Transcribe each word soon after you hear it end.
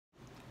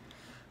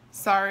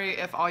Sorry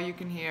if all you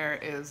can hear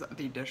is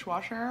the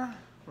dishwasher.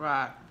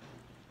 Right.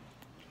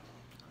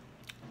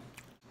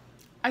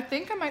 I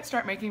think I might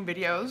start making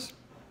videos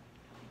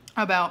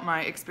about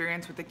my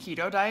experience with the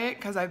keto diet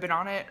because I've been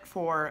on it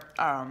for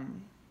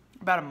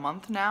about a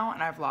month now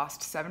and I've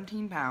lost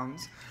 17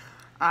 pounds.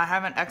 I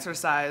haven't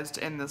exercised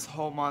in this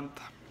whole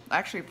month,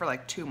 actually for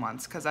like 2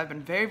 months, because I've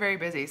been very, very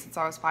busy since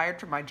I was fired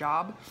from my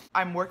job.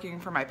 I'm working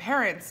for my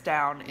parents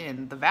down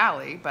in the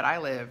valley, but I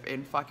live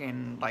in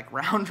fucking like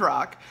Round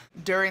Rock.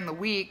 During the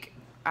week,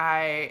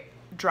 I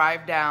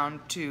drive down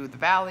to the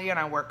valley and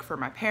I work for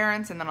my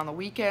parents, and then on the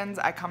weekends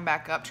I come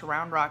back up to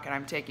Round Rock and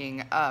I'm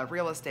taking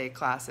real estate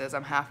classes.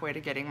 I'm halfway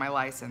to getting my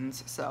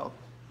license, so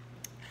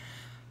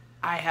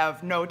I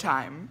have no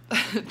time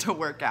to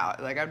work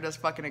out. Like, I'm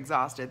just fucking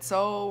exhausted.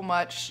 So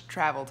much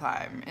travel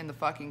time in the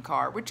fucking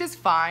car, which is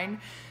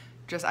fine.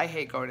 Just, I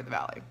hate going to the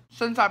valley.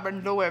 Since I've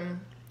been doing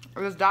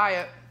this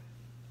diet,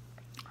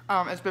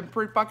 it's been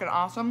pretty fucking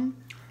awesome.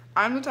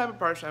 I'm the type of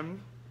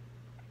person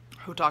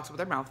who talks with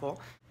their mouth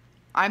full.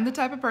 I'm the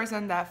type of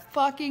person that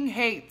fucking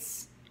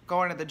hates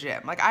going to the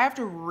gym. Like, I have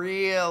to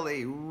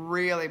really,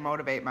 really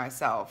motivate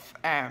myself.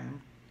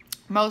 And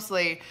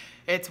mostly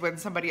it's when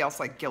somebody else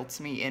like guilts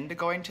me into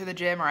going to the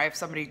gym, or I have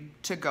somebody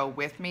to go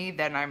with me,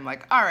 then I'm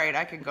like, all right,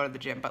 I can go to the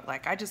gym. But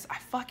like, I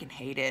fucking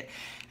hate it.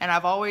 And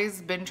I've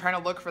always been trying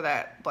to look for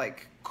that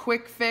like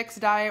quick fix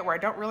diet where I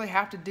don't really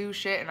have to do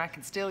shit and I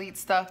can still eat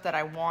stuff that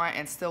I want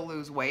and still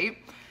lose weight.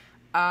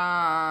 And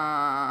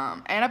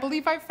I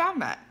believe I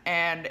found that.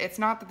 And it's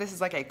not that this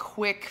is like a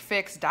quick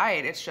fix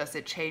diet. It's just,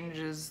 it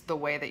changes the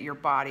way that your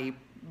body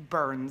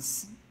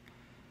burns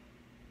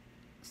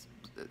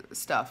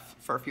stuff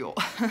for fuel.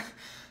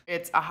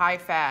 It's a high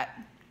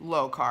fat,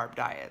 low carb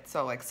diet.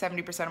 So like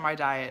 70% of my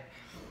diet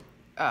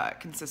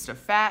consists of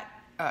fat,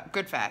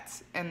 good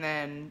fats, and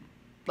then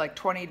like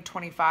 20 to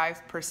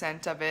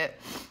 25% of it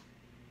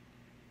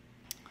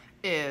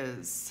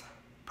is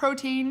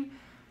protein,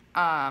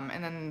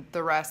 and then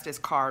the rest is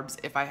carbs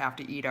if I have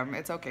to eat them.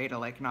 It's okay to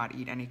like not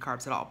eat any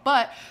carbs at all.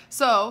 But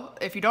so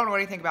if you don't know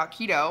anything about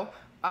keto,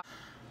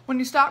 when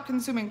you stop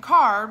consuming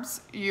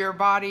carbs, your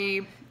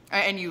body,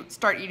 and you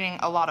start eating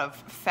a lot of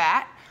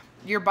fat,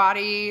 your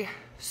body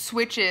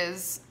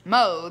switches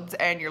modes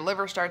and your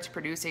liver starts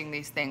producing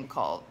these things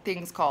called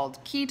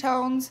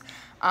ketones,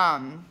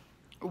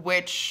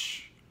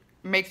 which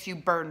makes you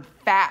burn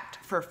fat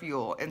for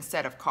fuel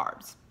instead of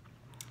carbs.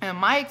 And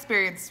my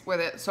experience with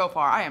it so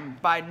far, I am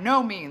by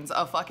no means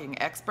a fucking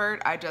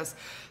expert.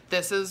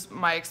 This is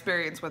my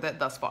experience with it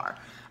thus far.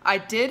 I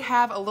did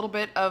have a little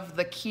bit of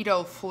the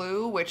keto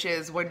flu, which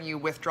is when you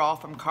withdraw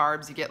from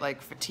carbs, you get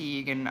like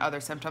fatigue and other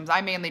symptoms.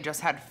 I mainly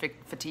just had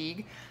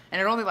fatigue,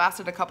 and it only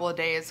lasted a couple of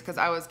days because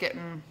I was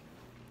getting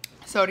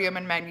sodium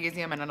and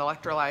magnesium and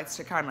electrolytes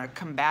to kind of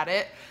combat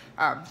it.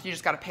 You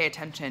just got to pay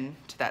attention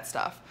to that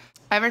stuff.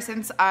 Ever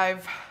since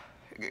I've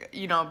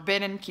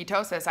been in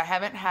ketosis, I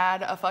haven't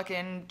had a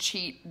fucking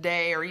cheat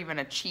day or even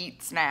a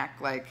cheat snack.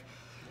 Like,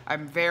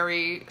 I'm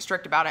very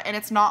strict about it, and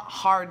it's not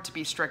hard to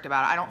be strict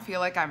about it. I don't feel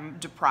like I'm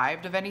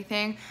deprived of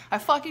anything. I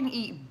fucking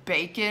eat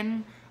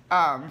bacon,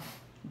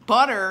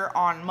 butter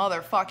on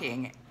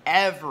motherfucking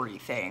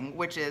everything,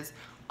 which is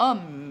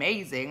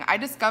amazing. I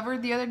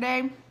discovered the other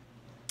day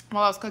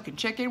while I was cooking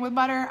chicken with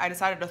butter, I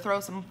decided to throw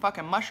some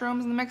fucking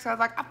mushrooms in the mix. I was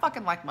like, I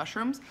fucking like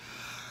mushrooms.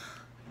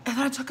 And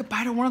then I took a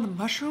bite of one of the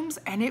mushrooms,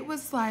 and it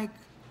was like,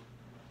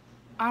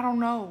 I don't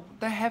know,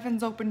 the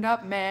heavens opened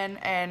up, man,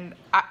 and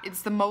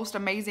it's the most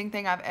amazing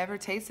thing I've ever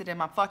tasted in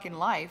my fucking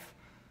life.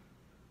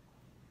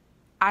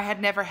 I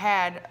had never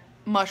had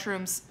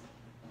mushrooms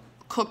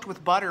cooked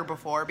with butter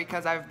before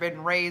because I've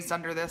been raised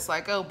under this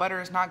like, oh,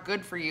 butter is not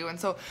good for you. And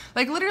so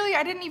like literally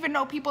I didn't even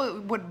know people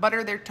would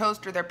butter their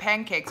toast or their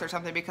pancakes or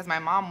something because my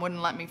mom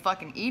wouldn't let me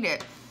fucking eat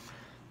it.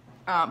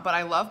 But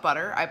I love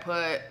butter. I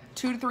put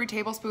 2 to 3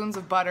 tablespoons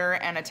of butter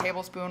and a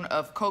tablespoon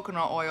of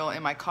coconut oil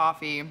in my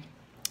coffee,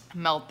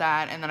 melt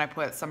that, and then I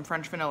put some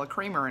French vanilla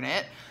creamer in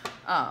it.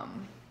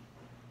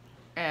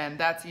 And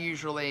that's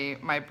usually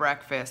my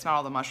breakfast, not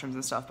all the mushrooms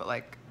and stuff, but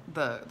like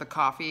the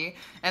coffee.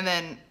 And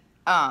then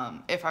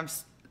if I'm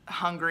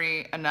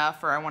hungry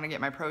enough or I want to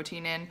get my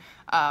protein in,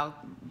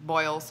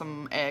 boil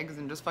some eggs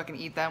and just fucking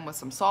eat them with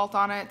some salt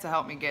on it to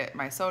help me get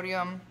my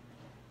sodium.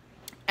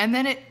 And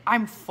then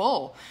I'm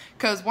full,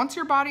 because once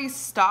your body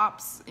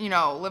stops,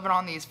 living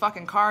on these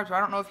fucking carbs, I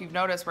don't know if you've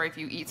noticed where if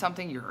you eat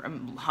something, you're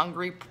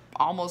hungry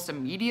almost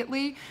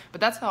immediately, but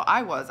that's how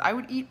I was. I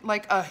would eat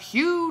like a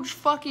huge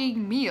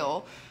fucking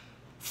meal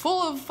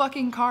full of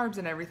fucking carbs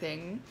and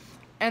everything,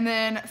 and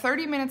then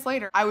 30 minutes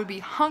later, I would be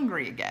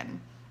hungry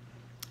again,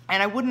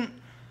 and I wouldn't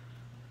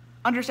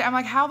understand. I'm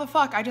like, how the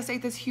fuck? I just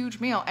ate this huge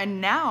meal. And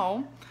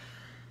now,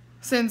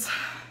 since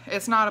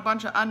it's not a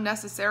bunch of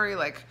unnecessary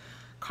like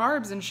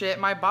carbs and shit,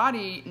 my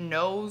body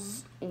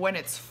knows when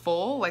it's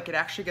full, like it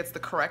actually gets the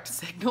correct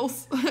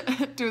signals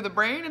to the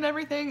brain and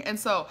everything. And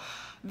so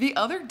the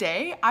other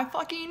day I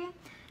fucking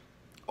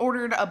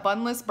ordered a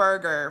bunless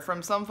burger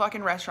from some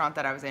fucking restaurant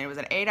that I was in. It was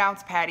an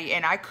 8-ounce patty,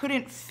 and I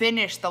couldn't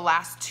finish the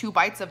last 2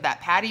 bites of that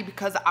patty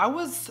because I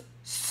was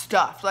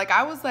stuffed. Like,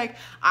 I was like,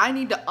 I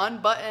need to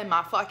unbutton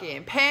my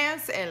fucking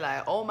pants and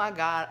like, oh my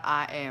God,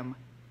 I am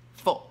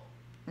full.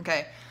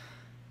 Okay.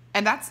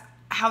 And that's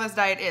how this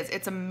diet is.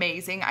 It's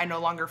amazing. I no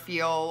longer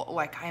feel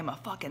like I am a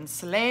fucking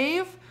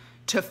slave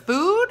to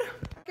food.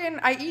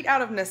 I eat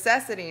out of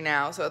necessity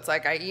now. So it's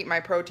like I eat my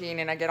protein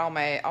and I get all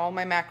my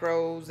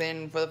macros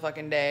in for the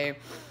fucking day.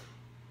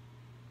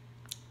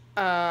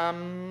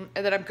 And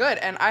then I'm good.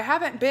 And I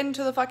haven't been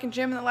to the fucking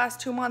gym in the last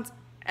 2 months,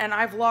 and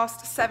I've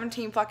lost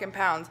 17 fucking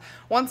pounds.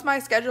 Once my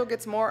schedule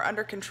gets more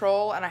under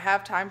control and I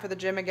have time for the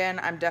gym again,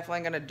 I'm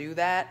definitely gonna do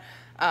that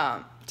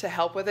to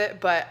help with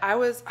it. But I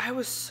was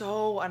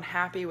so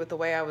unhappy with the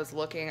way I was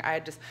looking.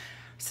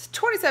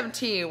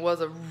 2017 was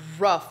a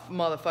rough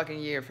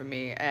motherfucking year for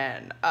me,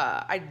 and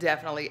I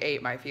definitely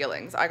ate my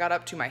feelings. I got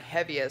up to my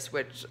heaviest,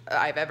 which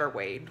I've ever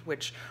weighed,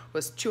 which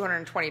was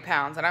 220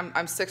 pounds, and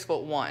I'm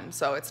 6'1",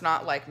 so it's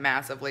not like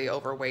massively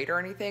overweight or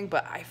anything,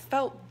 but I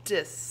felt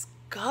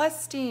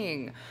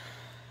disgusting.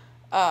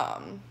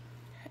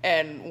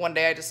 And one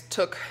day I just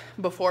took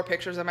before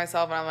pictures of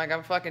myself, and I'm like,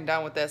 I'm fucking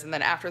done with this. And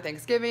then after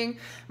Thanksgiving,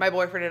 my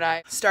boyfriend and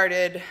I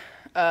started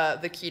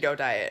the keto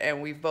diet,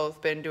 and we've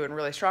both been doing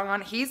really strong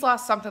on it. He's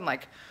lost something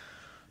like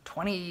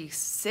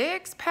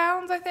 26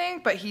 pounds, I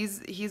think, but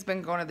he's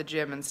been going to the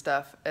gym and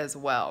stuff as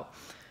well.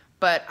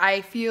 But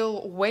I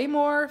feel way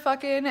more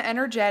fucking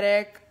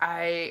energetic.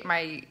 I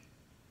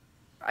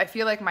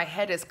feel like my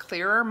head is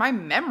clearer. My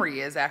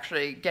memory is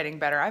actually getting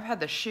better. I've had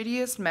the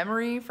shittiest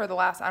memory for the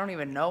last, I don't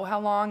even know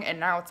how long, and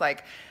now it's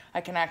like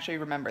I can actually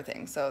remember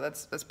things. So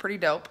that's pretty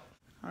dope.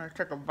 I'm gonna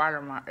take a bite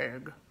of my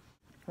egg.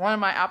 One of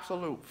my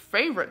absolute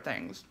favorite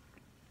things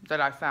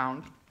that I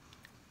found,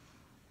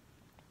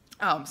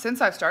 since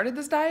I've started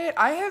this diet,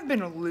 I have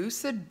been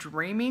lucid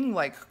dreaming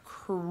like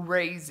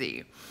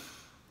crazy.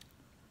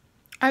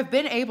 I've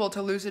been able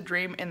to lucid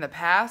dream in the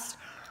past,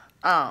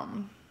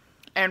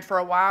 and for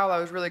a while I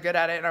was really good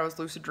at it, and I was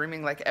lucid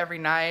dreaming like every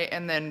night,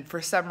 and then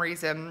for some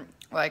reason,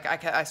 like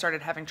I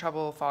started having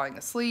trouble falling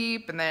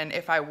asleep, and then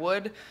if I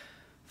would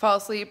fall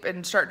asleep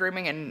and start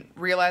dreaming and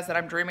realize that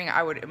I'm dreaming,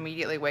 I would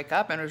immediately wake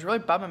up, and it was really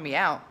bumming me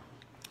out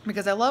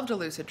because I love to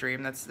lucid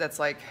dream. That's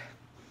like,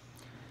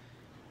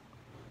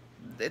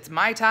 it's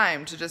my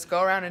time to just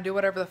go around and do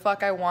whatever the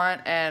fuck I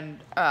want.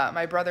 And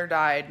my brother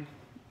died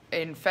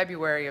in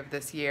February of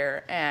this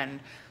year, and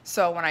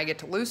so when I get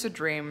to lucid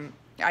dream,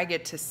 I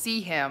get to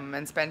see him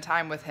and spend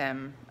time with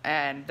him,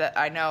 and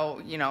I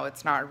know, you know,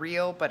 it's not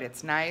real, but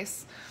it's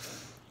nice.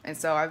 And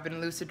so I've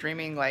been lucid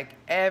dreaming like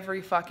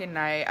every fucking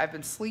night. I've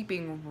been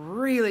sleeping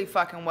really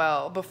fucking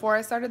well. Before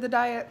I started the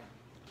diet,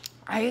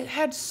 I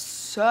had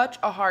such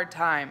a hard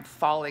time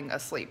falling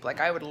asleep.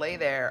 Like, I would lay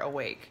there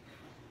awake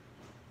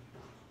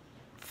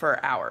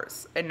for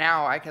hours, and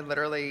now I can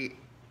literally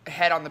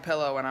head on the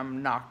pillow and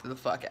I'm knocked the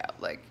fuck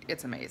out. Like,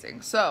 it's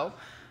amazing. So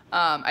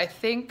I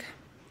think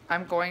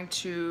I'm going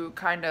to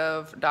kind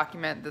of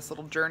document this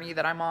little journey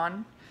that I'm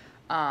on.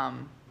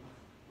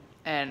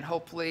 And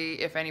hopefully,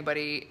 if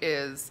anybody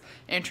is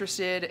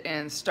interested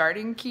in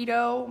starting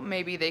keto,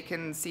 maybe they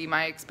can see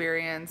my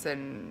experience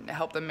and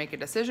help them make a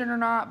decision or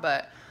not.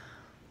 But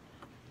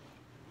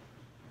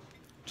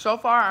so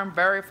far, I'm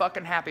very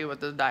fucking happy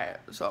with this diet.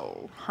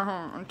 So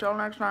until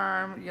next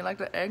time, you like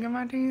the egg in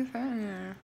my teeth?